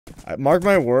Mark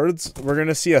my words, we're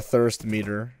gonna see a thirst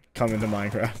meter come into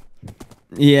Minecraft.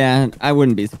 Yeah, I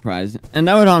wouldn't be surprised. And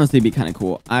that would honestly be kind of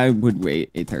cool. I would rate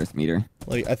a thirst meter.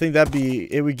 Like, I think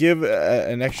it would give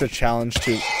an extra challenge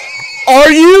to...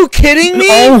 Are you kidding me?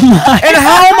 Oh my and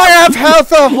how am I half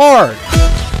the heart?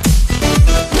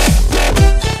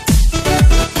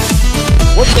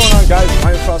 What's going on, guys?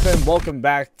 My name is FROSTY and welcome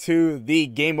back to the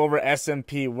Gameover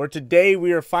Smp, where today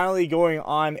we are finally going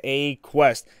on a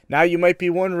quest. Now you might be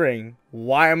wondering,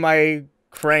 why am I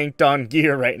cranked on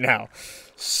gear right now?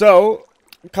 So,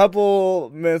 a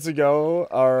couple minutes ago,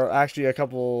 or actually a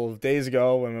couple days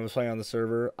ago when I was playing on the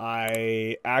server,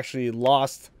 I actually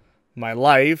lost my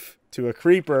life to a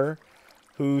creeper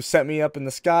who set me up in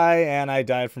the sky, and I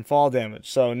died from fall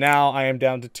damage. So now I am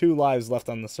down to 2 lives left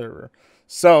on the server.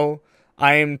 So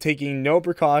I am taking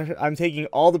I'm taking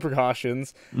all the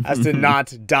precautions as to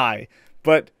not die.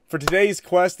 But for today's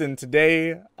quest and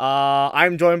today,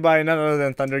 I'm joined by none other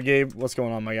than Thunder Gabe. What's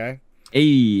going on, my guy?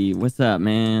 Hey, what's up,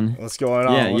 man? What's going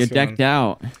on? Yeah, you're decked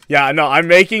out. Yeah, no, I'm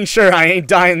making sure I ain't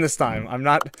dying this time. I'm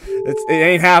not. It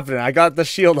ain't happening. I got the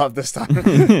shield up this time.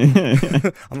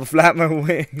 I'm gonna flap my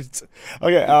wings.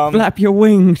 Okay. Flap your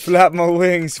wings. Flap my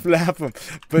wings. Flap them.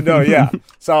 But no, yeah.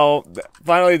 So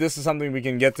finally, this is something we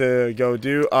can get to go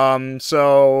do.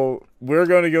 So we're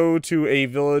gonna go to a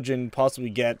village and possibly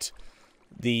get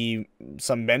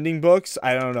some mending books.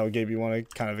 I don't know, Gabe. You want to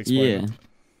kind of explain? Yeah.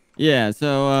 Yeah,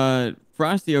 so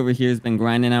Frosty over here has been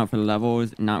grinding out for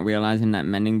levels, not realizing that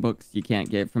mending books you can't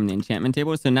get from the enchantment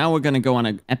table. So now we're going to go on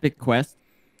an epic quest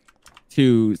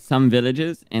to some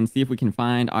villages and see if we can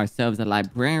find ourselves a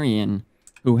librarian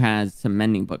who has some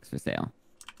mending books for sale.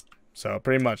 So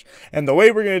pretty much. And the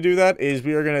way we're going to do that is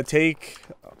we are going to take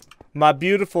my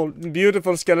beautiful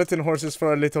skeleton horses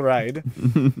for a little ride.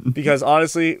 Because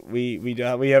honestly, we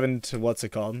haven't, what's it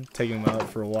called, taken them out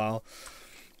for a while.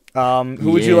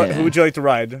 Who would you like to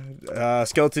ride?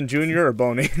 Skeleton Jr. or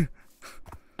Boney?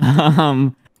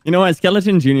 You know what?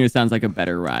 Skeleton Jr. sounds like a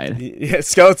better ride. Yeah,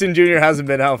 Skeleton Jr. hasn't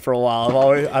been out for a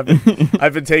while.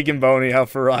 I've been taking Boney out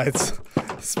for rides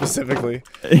specifically.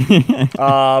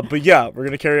 But yeah, we're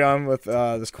gonna carry on with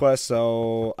this quest.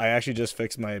 So I actually just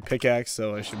fixed my pickaxe,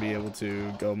 so I should be able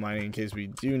to go mining in case we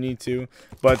do need to.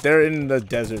 But they're in the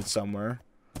desert somewhere.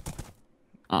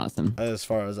 Awesome. As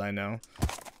far as I know.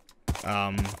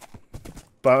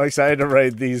 But I'm excited to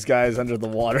ride these guys under the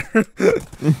water.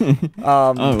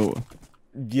 Oh.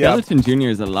 Yeah. Skeleton Jr.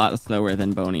 is a lot slower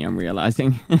than Boney, I'm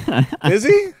realizing. Is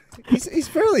he? He's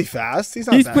fairly fast.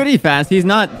 He's pretty fast. He's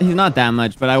not that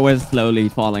much, but I was slowly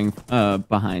falling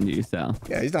behind you, so.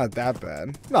 Yeah, he's not that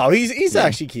bad. No, he's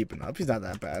actually keeping up. He's not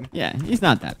that bad. Yeah, he's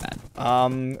not that bad.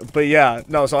 But yeah,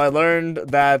 no, so I learned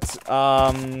that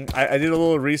I did a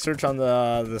little research on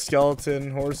the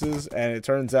skeleton horses, and it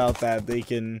turns out that they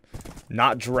can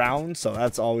not drown, so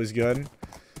that's always good.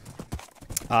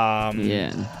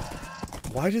 Yeah.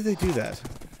 Why do they do that?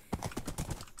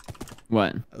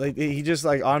 What? Like, he just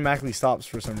like automatically stops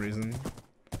for some reason.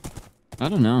 I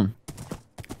don't know.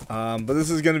 But this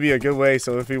is gonna be a good way.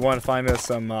 So if we want to find us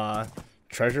some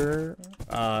treasure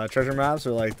maps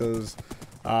or like those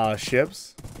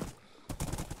ships,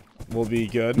 will be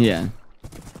good. Yeah,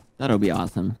 that'll be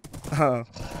awesome. Okay,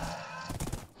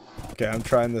 I'm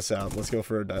trying this out. Let's go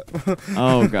for a dive.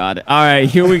 Oh God! All right,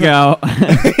 here we go.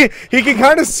 He can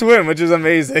kind of swim, which is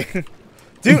amazing.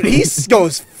 Dude, he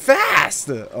goes fast.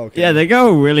 Okay. Yeah, they go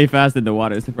really fast in the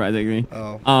water, surprisingly.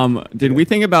 Oh. Did we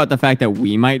think about the fact that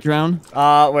we might drown?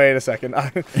 Wait a second.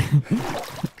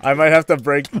 I might have to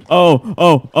break. Oh.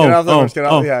 Get out the horse. Get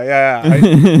out. Yeah.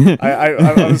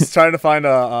 I was trying to find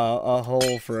a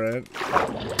hole for it.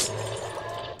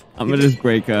 I'm gonna just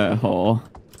break a hole.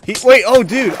 Wait. Oh,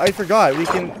 dude, I forgot.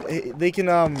 They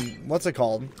can what's it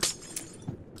called?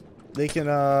 They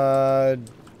can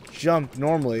jump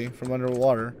normally from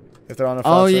underwater if they're on a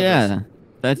flat surface. Yeah,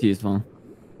 that's useful.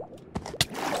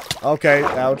 Okay,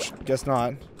 ouch. Guess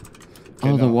not. Okay,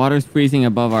 oh, the water's freezing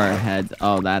above our heads.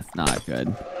 Oh, that's not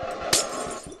good.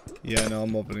 Yeah, no,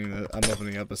 I'm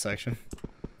opening up a section.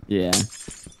 Yeah.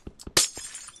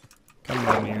 Come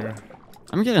on here.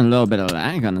 I'm getting a little bit of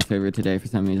lag on the server today for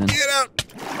some reason. Get out!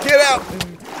 Get out!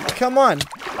 Come on.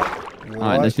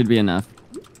 Alright, that should be enough.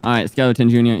 Alright,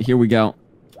 Skeleton Jr., here we go.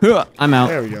 I'm out.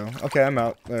 There we go. Okay, I'm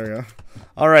out. There we go.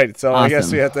 Alright, so awesome. I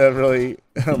guess we have to really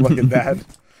look at that.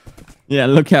 Yeah,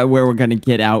 look at where we're going to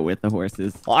get out with the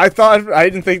horses. Well, I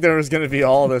didn't think there was going to be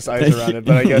all this ice around it,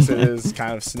 but I guess it is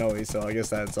kind of snowy, so I guess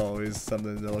that's always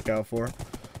something to look out for.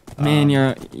 Man,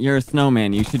 you're a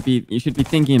snowman. You should be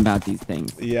thinking about these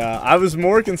things. Yeah, I was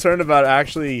more concerned about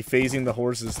actually phasing the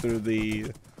horses through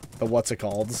the what's it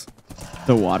called?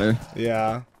 The water.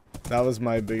 Yeah. That was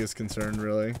my biggest concern,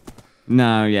 really.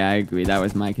 No, yeah, I agree. That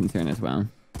was my concern as well.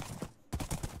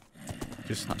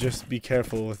 Just be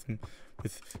careful with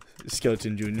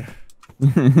Skeleton Junior.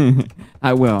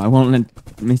 I will. I won't let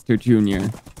Mr. Junior.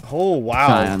 Oh wow!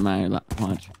 Die on my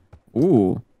watch.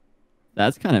 Ooh,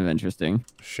 that's kind of interesting.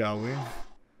 Shall we?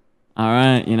 All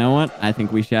right. You know what? I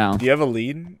think we shall. Do you have a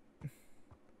lead?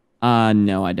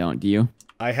 No, I don't. Do you?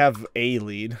 I have a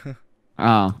lead.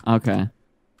 Oh, okay.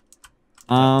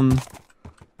 How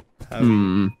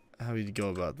do you go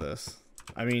about this?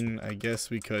 I mean, I guess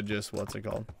we could just what's it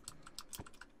called?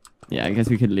 Yeah, I guess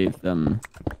we could leave them.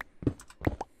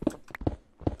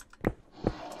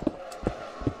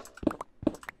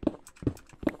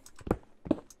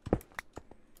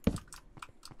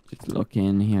 Just look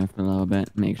in here for a little bit.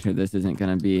 Make sure this isn't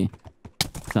gonna be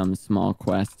some small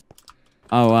quest.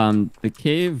 Oh, the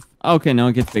cave. Okay, no,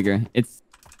 it gets bigger.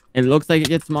 It looks like it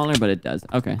gets smaller, but it does.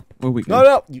 Okay, where we go?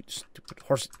 No, you stupid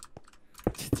horse.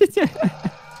 Okay,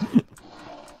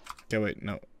 wait,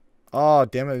 no. Oh,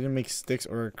 damn it! I didn't make sticks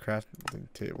or a crafting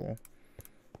table.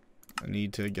 I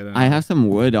need to get. I have some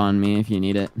wood on me if you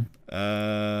need it.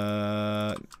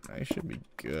 I should be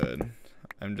good.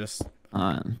 I'm just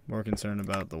more concerned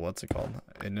about the what's it called.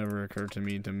 It never occurred to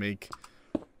me to make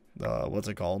the what's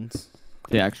it called?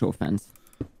 The actual fence.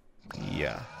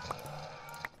 Yeah.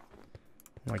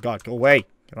 Oh my god, go away.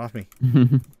 Get off me.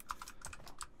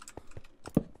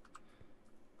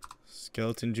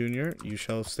 Skeleton Junior, you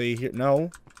shall stay here.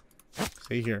 No.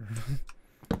 Stay here.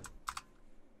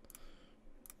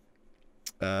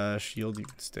 Shield, you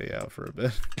can stay out for a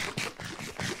bit.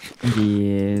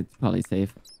 Yeah, it's probably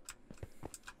safe.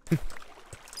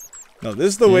 No, this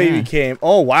is the way we came.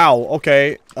 Oh, wow.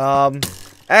 Okay.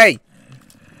 Hey!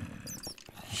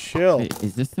 Chill. Wait,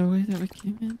 is this the way that we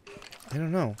came in? I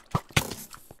don't know.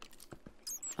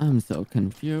 I'm so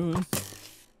confused.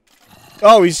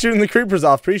 Oh, he's shooting the creepers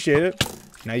off. Appreciate it.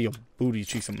 Now your booty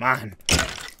cheeks are mine.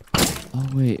 Oh,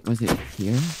 wait. Was it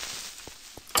here?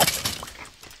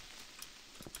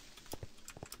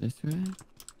 This way?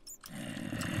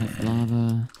 That's lava.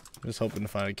 I'm just hoping to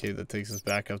find a cave that takes us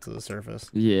back up to the surface.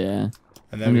 Yeah.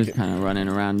 And then I'm just kind of running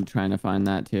around trying to find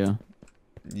that too.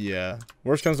 Yeah.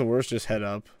 Worst comes to worst, just head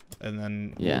up. And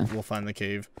then we'll find the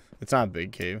cave. It's not a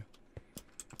big cave.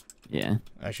 Yeah.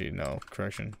 Actually, no.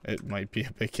 Correction. It might be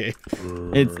a big cave.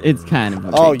 It's kind of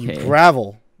a big cave.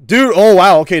 Gravel. Dude, oh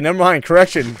wow. Okay, never mind.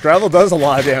 Correction. Gravel does a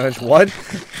lot of damage. What?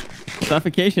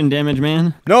 Suffocation damage,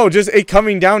 man. No, just it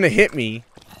coming down to hit me.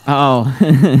 Oh.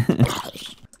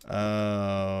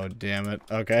 Oh, damn it.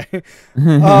 Okay.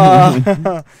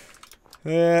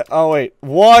 Yeah, oh, wait.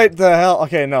 What the hell?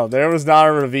 Okay, no. There was not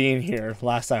a ravine here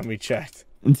last time we checked.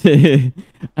 I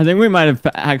think we might have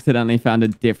accidentally found a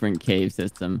different cave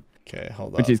system. Okay,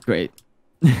 hold on. Which is great.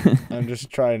 I'm just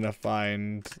trying to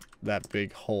find that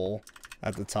big hole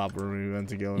at the top where we went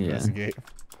to go investigate.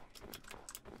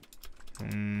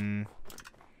 Okay,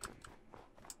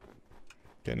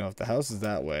 no, if the house is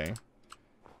that way,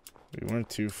 we weren't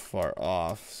too far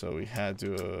off, so we had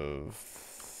to have...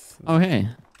 Oh, hey.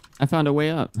 I found a way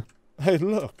up. Hey,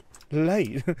 look.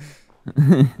 Light.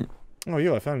 Oh,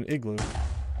 yo, I found an igloo.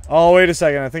 Oh, wait a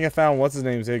second. I think I found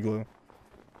what's-his-name's igloo.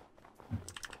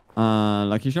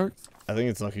 Lucky Sharks? I think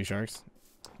it's Lucky Sharks.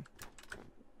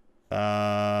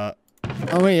 Oh,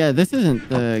 wait, yeah. This isn't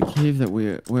the cave that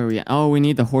where we... Oh, we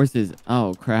need the horses.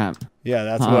 Oh, crap. Yeah,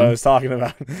 that's what I was talking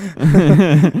about.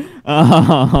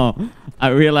 Oh, I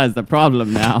realize the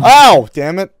problem now. Ow!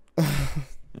 Damn it.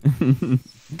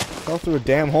 Fell through a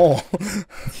damn hole.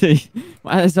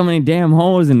 Why are there so many damn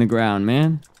holes in the ground,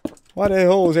 man? Why are there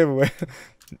holes everywhere?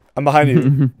 I'm behind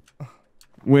you.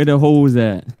 Where the holes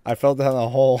at? I fell down a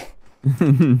hole.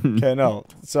 Okay, no.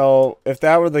 So, if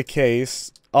that were the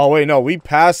case... Oh, wait, no. We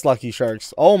passed Lucky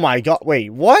Sharks. Oh, my God.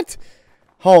 Wait, what?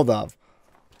 Hold up.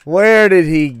 Where did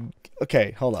he...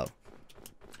 Okay, hold up.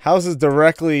 House is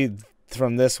directly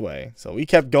from this way. So, we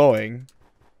kept going.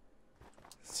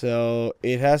 So,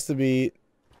 it has to be...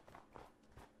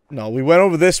 No, we went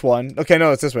over this one. Okay,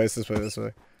 no, it's this way. It's this way. This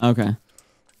way. Okay.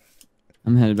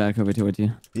 I'm headed back over towards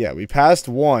you. Yeah, we passed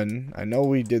one. I know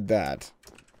we did that.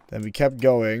 Then we kept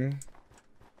going.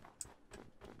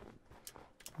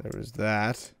 There was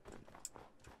that.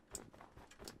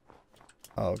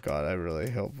 Oh, God, I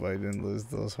really hope I didn't lose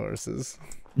those horses.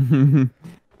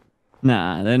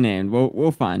 Nah, they're named.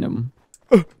 We'll find them.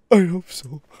 I hope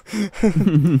so.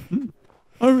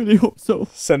 I really hope so.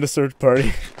 Send a search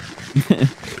party.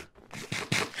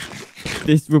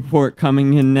 This report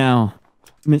coming in now.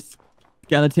 Miss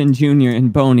Skeleton Jr.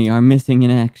 and Boney are missing in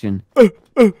action.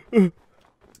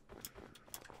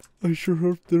 I sure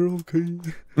hope they're okay.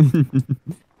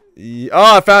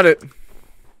 Oh, I found it.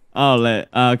 Oh,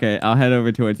 okay, I'll head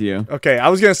over towards you. Okay, I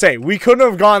was gonna say we couldn't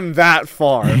have gone that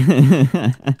far.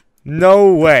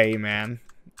 No way, man.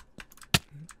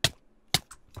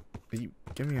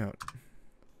 Get me out.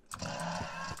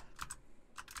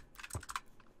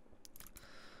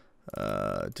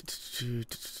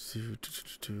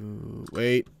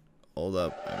 Wait, hold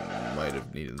up. I might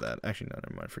have needed that. Actually, no,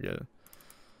 never mind. Forget it.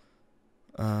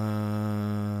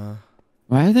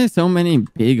 Why are there so many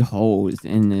big holes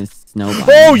in this snow biome?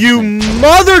 Oh, you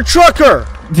mother trucker!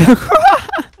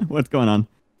 What's going on?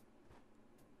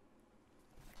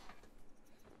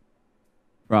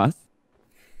 Ross?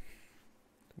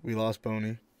 We lost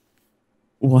Boney.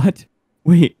 What?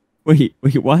 Wait,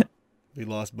 what? We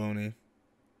lost Boney.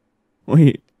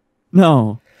 Wait,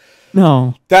 no.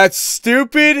 That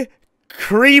stupid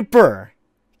creeper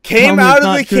came Tell me out it's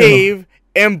of the not true. cave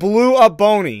and blew up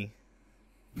Boney.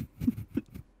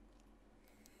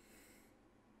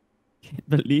 Can't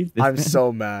believe this. I'm man.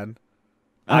 so mad.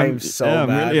 I'm so mad.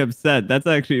 I'm really upset. That's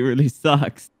actually really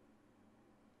sucks.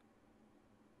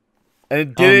 And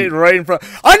it did it right in front.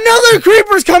 Another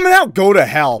creeper's coming out. Go to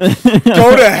hell.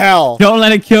 Go to hell. Don't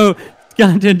let it kill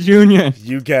Skeleton Jr.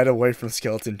 You get away from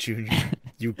Skeleton Jr.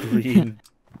 You green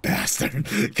bastard.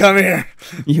 Come here.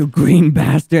 You green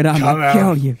bastard. I'm Come gonna out.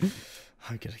 kill you.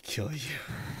 I'm gonna kill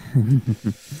you.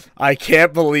 I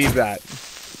can't believe that.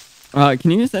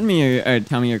 Can you send me your,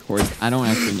 tell me your course? I don't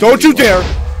actually know. Don't you where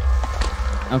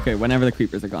dare. Okay, whenever the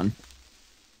creepers are gone.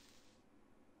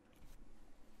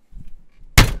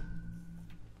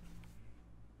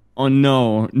 Oh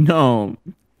no, no.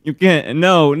 You can't,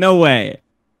 no way.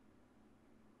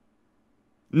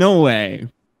 No way.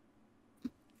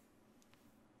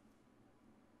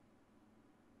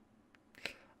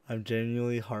 I'm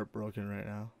genuinely heartbroken right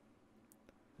now.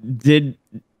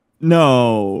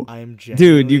 No. I'm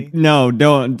genuinely. Dude,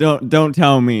 don't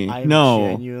tell me. I'm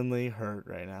No. genuinely hurt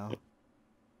right now.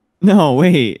 No,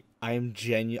 wait. I'm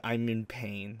in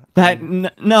pain.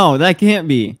 No, that can't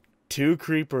be. 2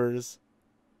 creepers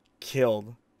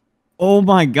killed. Oh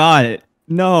my god.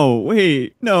 No,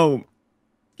 wait. No.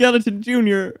 Skeleton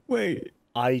Jr. Wait.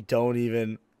 I can't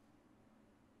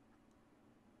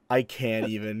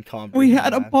even comprehend. We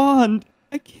had a that. bond.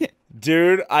 I can't.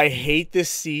 Dude, I hate this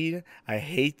seed. I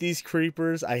hate these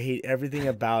creepers. I hate everything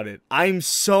about it. I'm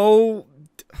so...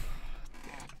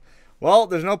 Well,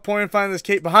 there's no point in finding this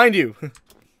cape behind you.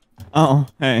 Oh,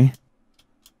 hey.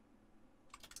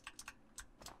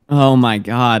 Oh my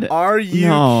god. Are you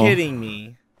kidding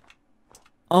me?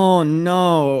 Oh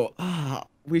no.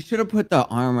 We should have put the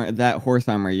armor, that horse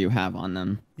armor you have on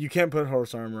them. You can't put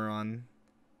horse armor on.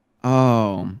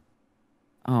 Oh.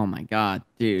 Oh my god,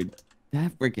 dude.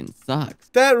 That freaking sucks.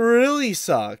 That really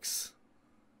sucks.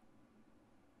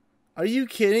 Are you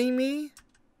kidding me?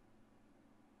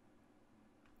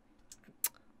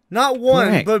 Not one,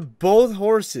 Frick. but both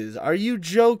horses. Are you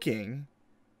joking?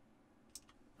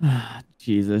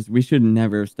 Jesus, we should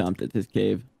never have stomped at this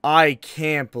cave. I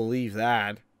can't believe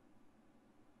that.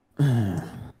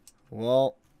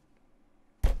 Well,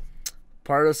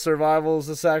 part of survival is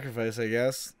a sacrifice, I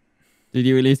guess. Did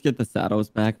you at least get the saddles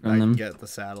back from I them? can get the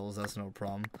saddles, that's no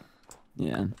problem.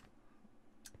 Yeah.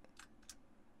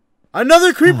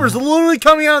 Another creeper's literally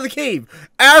coming out of the cave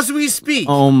as we speak.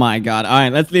 Oh my god.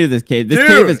 Alright, let's leave this cave. This Dude,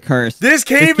 cave is cursed. This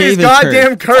cave is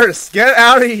goddamn cursed. Get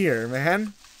out of here,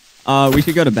 man. We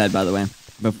should go to bed, by the way,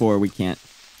 before we can't.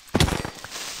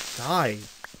 Die.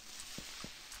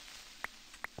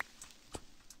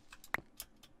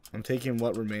 I'm taking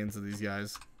what remains of these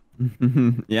guys.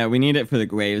 Yeah, we need it for the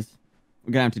graves.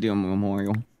 We're gonna have to do a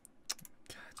memorial. God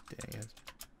dang it.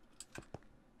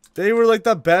 They were like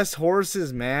the best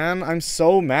horses, man. I'm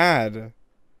so mad.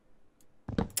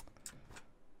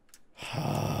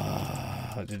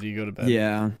 Did you go to bed?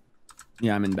 Yeah.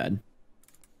 Yeah, I'm in bed.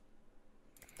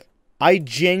 I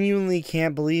genuinely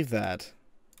can't believe that.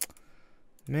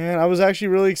 Man, I was actually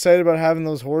really excited about having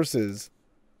those horses.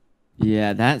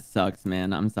 Yeah, that sucks,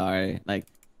 man. I'm sorry. Like,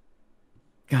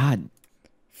 God.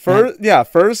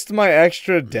 First my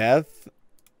extra death,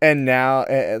 and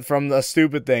now from the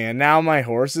stupid thing, and now my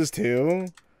horses too.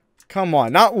 Come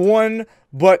on, not one,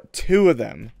 but 2 of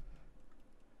them.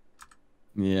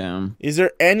 Yeah. Is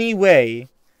there any way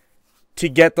to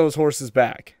get those horses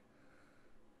back?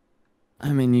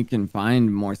 I mean, you can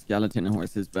find more skeleton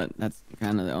horses, but that's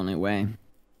kind of the only way.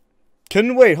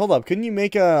 Hold up. Couldn't you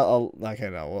make okay,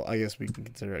 no, well, I guess we can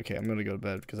consider it. Okay, I'm gonna go to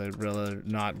bed because I'd rather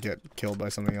not get killed by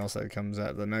something else that comes out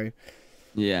of the night.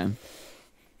 Yeah.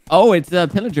 Oh, it's the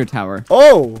pillager tower.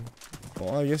 Oh!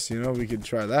 Well, I guess, we could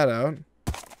try that out.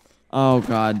 Oh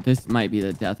god, this might be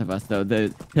the death of us though.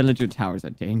 The pillager towers are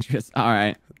dangerous. All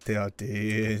right. They are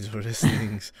dangerous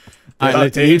things. All right,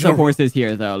 let's leave the horses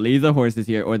here though. Leave the horses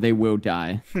here, or they will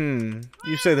die. You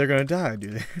say they're gonna die, do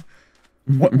they?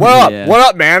 What up? Yeah. What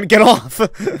up, man? Get off!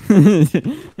 You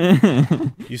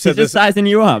said He's just sizing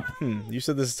you up. You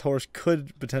said this horse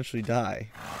could potentially die.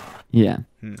 Yeah.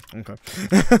 Okay.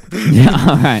 Yeah.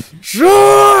 All right.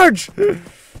 Charge!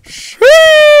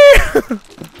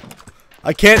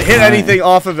 I can't hit anything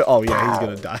off of it. Oh yeah, he's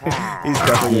gonna die. He's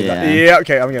definitely gonna die. Yeah.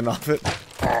 Okay, I'm getting off it.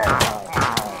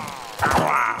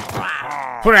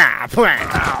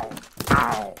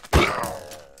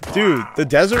 Dude, the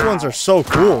desert ones are so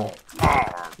cool.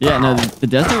 Yeah, no, the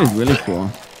desert is really cool.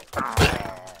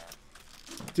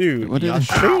 Dude, what is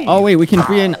oh wait, we can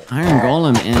free an iron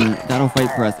golem and that'll fight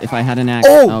for us if I had an axe.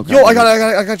 Oh, yo, I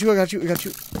got you.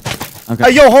 Okay.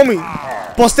 Hey, yo, homie,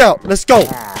 bust out. Let's go.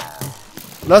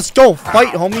 Let's go.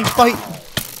 Fight, homie, fight.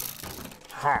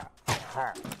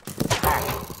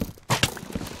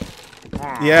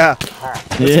 Yeah.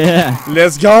 Yeah.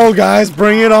 Let's go, guys.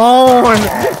 Bring it on.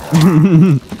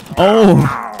 Oh,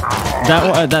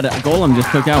 that golem just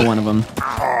took out one of them.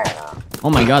 Oh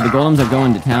my god, the golems are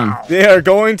going to town. They are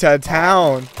going to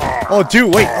town. Oh,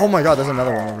 dude, wait. Oh my god, there's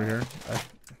another one over here.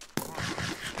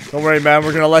 Don't worry, man.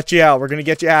 We're gonna let you out. We're gonna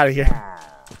get you out of here.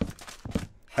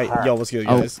 Hey, yo, what's good,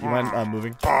 guys? You mind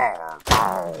moving?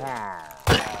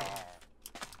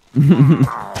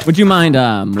 Would you mind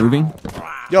moving?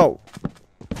 Yo,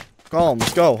 go on,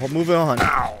 let's go. Move it on.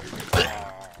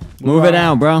 Move it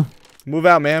out, bro. Move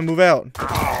out, man. Move out.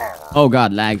 Oh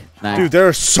god, lag. Dude, there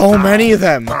are so many of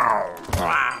them.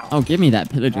 Oh, give me that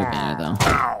pillager banner, though.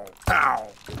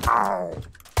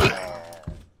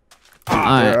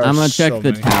 Alright, I'm gonna check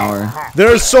the tower.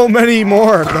 There are so many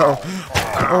more, though.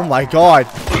 Oh my god.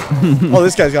 Oh,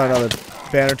 this guy's got another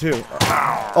banner, too.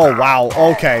 Oh, wow.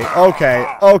 Okay.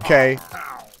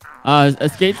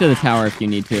 Escape to the tower if you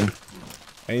need to.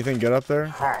 Anything good up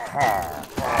there?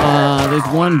 There's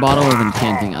one bottle of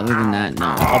enchanting. Other than that,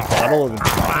 no. A bottle of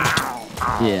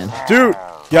enchanting? Yeah. Dude!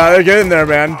 Yeah, get in there,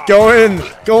 man. Go in.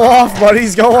 Go off,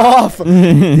 buddies. Go off.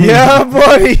 Yeah,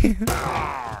 buddy.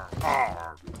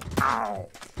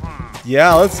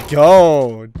 Yeah, let's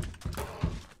go.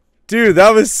 Dude,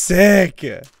 that was sick.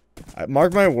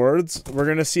 Mark my words, we're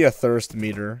going to see a thirst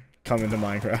meter come into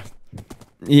Minecraft.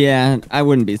 Yeah, I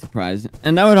wouldn't be surprised.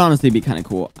 And that would honestly be kind of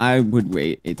cool. I would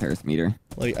rate a thirst meter.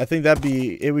 Like, I think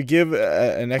it would give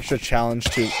an extra challenge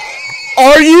to...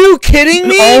 Are you kidding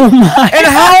me? Oh my! And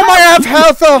how am I at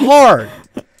half a heart?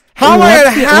 How am I at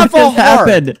half a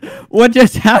heart? What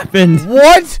just happened?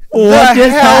 What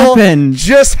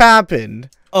just happened?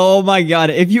 Oh my god,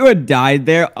 if you had died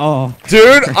there, oh.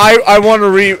 Dude, I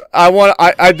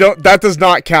don't, that does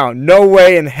not count. No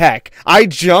way in heck. I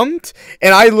jumped,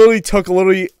 and I literally took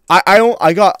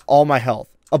I got all my health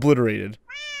obliterated.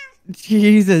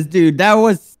 Jesus, dude, that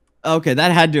was, okay,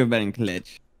 that had to have been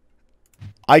glitch.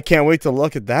 I can't wait to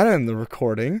look at that in the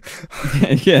recording.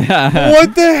 Yeah.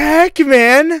 What the heck,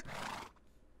 man?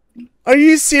 Are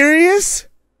you serious?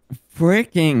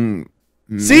 Freaking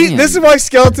man. See, this is why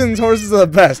skeletons horses are the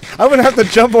best. I wouldn't have to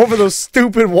jump over those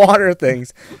stupid water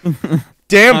things.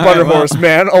 Damn, butter horse,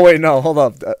 man. Oh, wait, no. Hold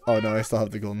up. Oh, no, I still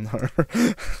have the golden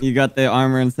armor. You got the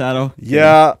armor and saddle?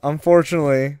 Yeah,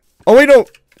 unfortunately. Oh, wait, no.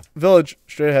 Village.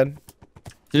 Straight ahead.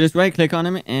 So just right-click on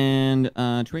him and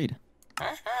trade.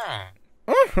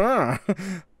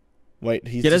 Wait,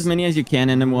 get as many as you can,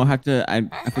 and then we'll have to. I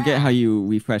forget how you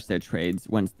refresh their trades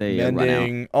once they run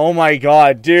out. Oh my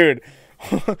god, dude,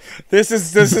 this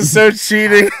is so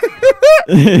cheating.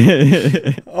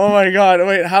 Oh my god,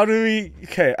 wait, how do we?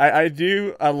 Okay, I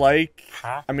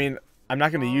mean, I'm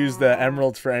not gonna use the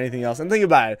emeralds for anything else. And think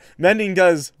about it, mending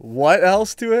does what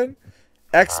else to it?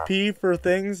 XP for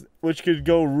things, which could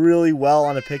go really well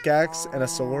on a pickaxe and a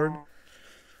sword.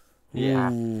 Yeah.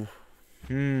 Ooh.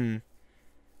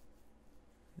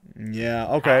 Yeah,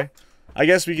 okay. I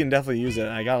guess we can definitely use it.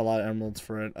 I got a lot of emeralds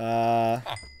for it.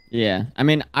 Yeah. I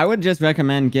mean, I would just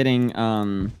recommend getting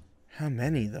How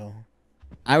many though?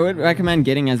 I would recommend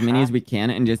getting as many as we can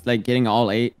and just like getting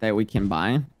all 8 that we can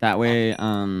buy. That way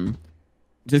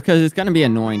just because it's gonna be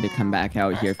annoying to come back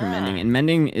out here for mending, and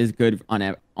mending is good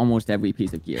on almost every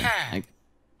piece of gear. Like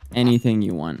anything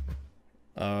you want.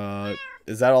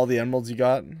 Is that all the emeralds you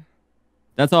got?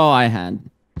 That's all I had.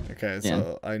 Okay,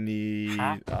 so I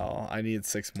need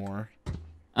 6 more.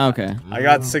 Okay. I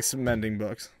got 6 mending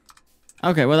books.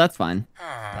 Okay, well that's fine.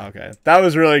 Okay, that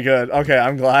was really good. Okay,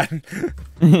 I'm glad.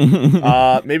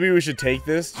 Maybe we should take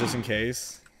this just in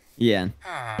case. Yeah,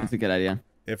 that's a good idea.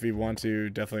 If we want to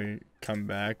definitely come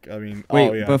back. I mean, wait,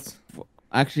 oh yeah.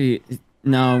 Actually,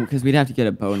 no, because we'd have to get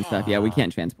a boat and stuff. Yeah, we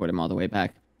can't transport him all the way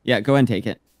back. Yeah, go ahead and take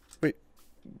it. Wait,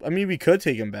 I mean, we could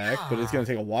take him back, but it's gonna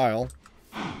take a while.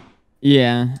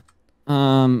 Yeah.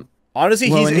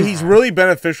 Honestly, well, he's really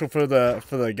beneficial for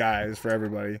the guys, for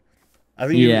everybody. I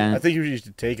think you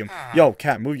should take him. Yo,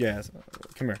 cat, move your ass.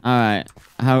 Come here. All right.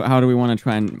 How do we want to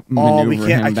try and maneuver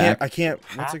him back? I can't.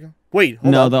 What's it go? Wait,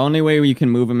 hold no, on. the only way you can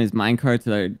move him is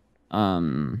minecarts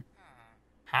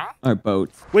or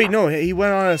boats. Wait, no, he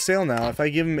went on a sale now. If I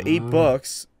give him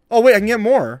 $8. Oh wait, I can get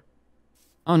more.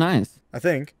 Oh, nice. I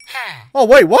think. Oh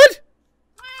wait, what?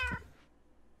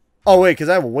 Oh wait, because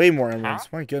I have way more emeralds.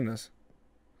 My goodness.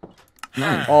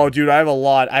 Nice. Oh, dude, I have a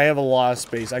lot. I have a lot of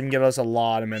space. I can get us a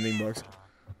lot of mending books.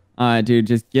 Dude,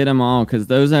 just get them all, because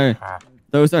those are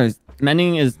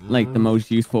mending is like the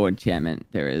most useful enchantment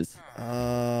there is.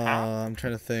 I'm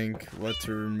trying to think what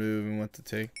to remove and what to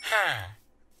take.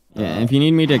 Yeah, if you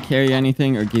need me to carry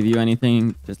anything or give you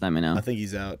anything, just let me know. I think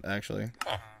he's out, actually.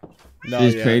 No,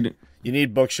 Just yeah. trade. You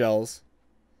need bookshelves.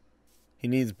 He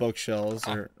needs bookshelves,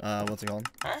 or what's it called?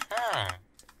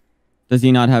 Does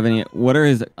he not have any? What are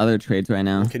his other trades right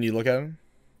now? Can you look at him?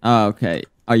 Oh, okay.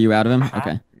 Are you out of him?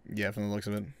 Okay. Yeah, from the looks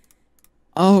of it.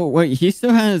 Oh, wait. He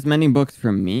still has many books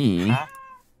from me.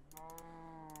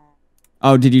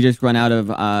 Oh, did you just run out of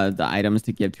the items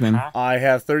to give to him? I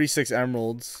have 36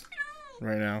 emeralds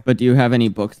right now. But do you have any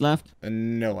books left?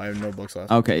 No, I have no books left.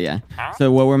 Okay, yeah.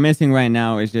 So what we're missing right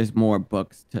now is just more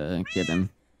books to give him.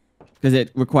 Because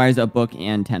it requires a book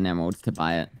and 10 emeralds to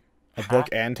buy it. A book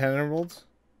and 10 emeralds?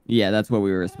 Yeah, that's what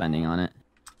we were spending on it.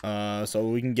 So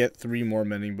we can get 3 more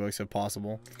mending books if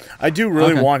possible. I do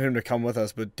really want him to come with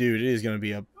us, but dude, it is going to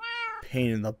be a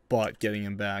pain in the butt getting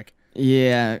him back.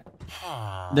 Yeah.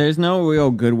 There's no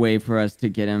real good way for us to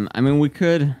get him. I mean, we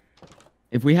could...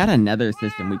 If we had a nether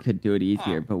system, we could do it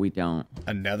easier, but we don't.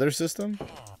 A nether system?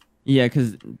 Yeah,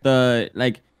 because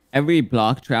every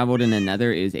block traveled in the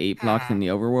nether is 8 blocks in the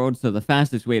overworld, so the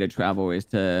fastest way to travel is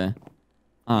to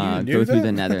go through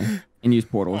the nether and use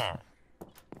portals.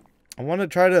 I want to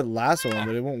try to lasso him,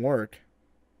 but it won't work.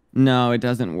 No, it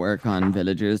doesn't work on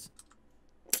villagers.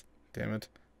 Damn it.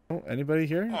 Oh, anybody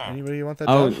here? Anybody want that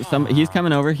job? Oh, he's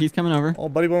coming over. He's coming over. Oh,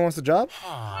 buddy boy wants the job?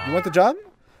 You want the job?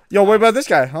 Yo, what about this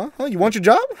guy, huh? You want your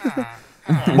job?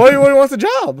 Buddy boy wants the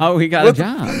job. Oh, he got a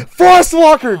job.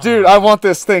 Frostwalker! Dude, I want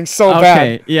this thing so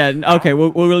bad. Okay, yeah, okay,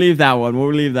 we'll leave that one.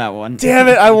 We'll leave that one. Damn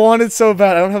it, I want it so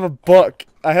bad. I don't have a book.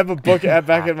 I have a book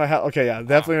back at my house. Okay, yeah,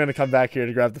 definitely going to come back here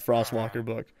to grab the Frostwalker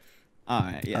book.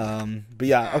 Alright, yeah. But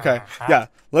yeah, okay. Yeah,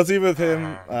 let's leave it with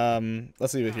him.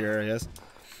 Let's leave it here, I guess.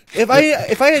 If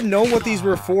I had known what these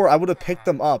were for, I would have picked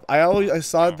them up. I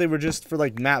thought they were just for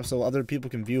like maps so other people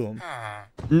can view them.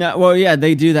 No, well, yeah,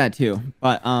 they do that too.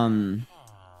 But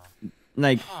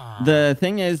like the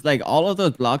thing is, like all of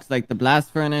those blocks, like the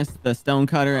blast furnace, the stone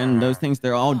cutter, and those things,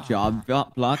 they're all job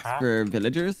blocks for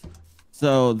villagers.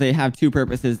 So they have 2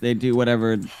 purposes. They do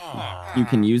whatever you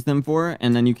can use them for,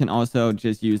 and then you can also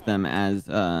just use them as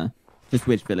to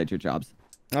switch villager jobs.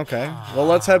 Okay. Well,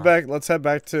 let's head back. Let's head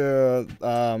back to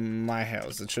my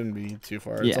house. It shouldn't be too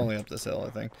far. It's only up this hill, I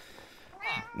think.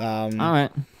 All right.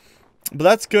 But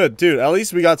that's good, dude. At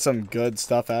least we got some good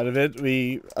stuff out of it.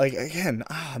 We again,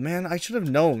 man, I should have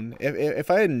known.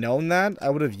 If I had known that, I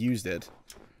would have used it.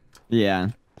 Yeah.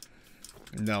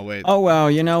 No, wait. Oh, well,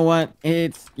 you know what?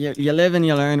 It's you live and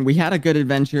you learn. We had a good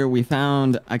adventure. We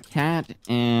found a cat,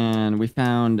 and we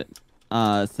found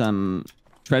some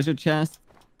treasure chests,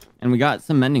 and we got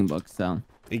some mending books, so.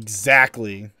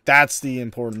 Exactly. That's the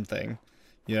important thing,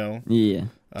 you know? Yeah.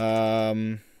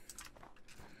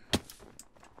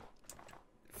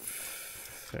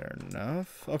 Fair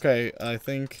enough. Okay, I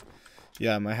think,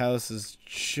 yeah, my house is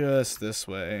just this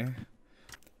way.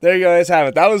 There you guys have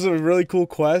it. That was a really cool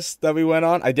quest that we went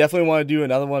on. I definitely want to do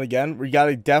another one again. We got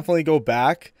to definitely go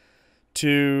back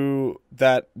to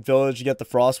that village to get the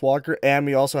Frostwalker, and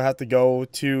we also have to go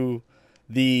to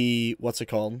the, what's it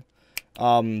called?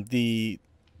 The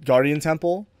Guardian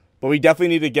Temple. But we definitely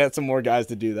need to get some more guys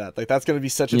to do that. Like, that's going to be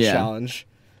such a challenge.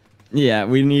 Yeah,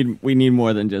 we need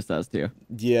more than just us two.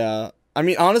 Yeah. I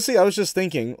mean, honestly, I was just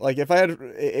thinking, like,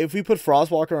 if we put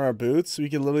Frostwalker on our boots, we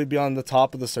could literally be on the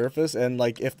top of the surface, and,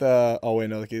 like, if the... Oh, wait,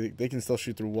 no, they can still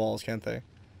shoot through walls, can't they?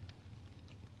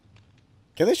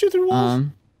 Can they shoot through walls?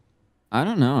 I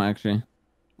don't know, actually.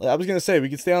 Like, I was going to say, we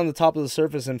could stay on the top of the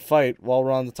surface and fight while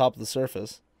we're on the top of the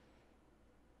surface.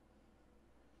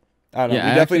 I don't know. Yeah,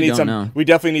 we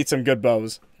definitely need some good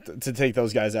bows to take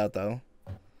those guys out, though.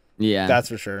 Yeah, that's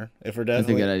for sure. If we're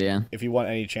definitely, that's a good idea. If you want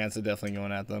any chance of definitely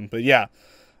going at them, but yeah,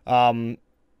 and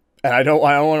I don't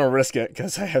want to risk it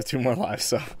because I have 2 more lives.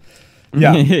 So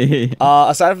yeah.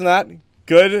 Aside from that,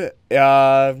 good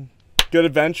good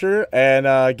adventure,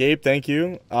 and Gabe, thank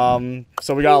you.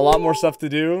 So we got a lot more stuff to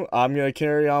do. I'm gonna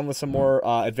carry on with some more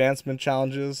advancement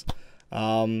challenges.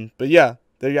 But yeah,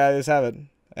 there you guys have it.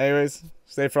 Anyways,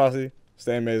 stay frosty,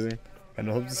 stay amazing, and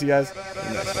I hope to see you guys in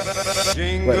the next one.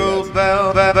 Jingle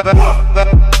bell.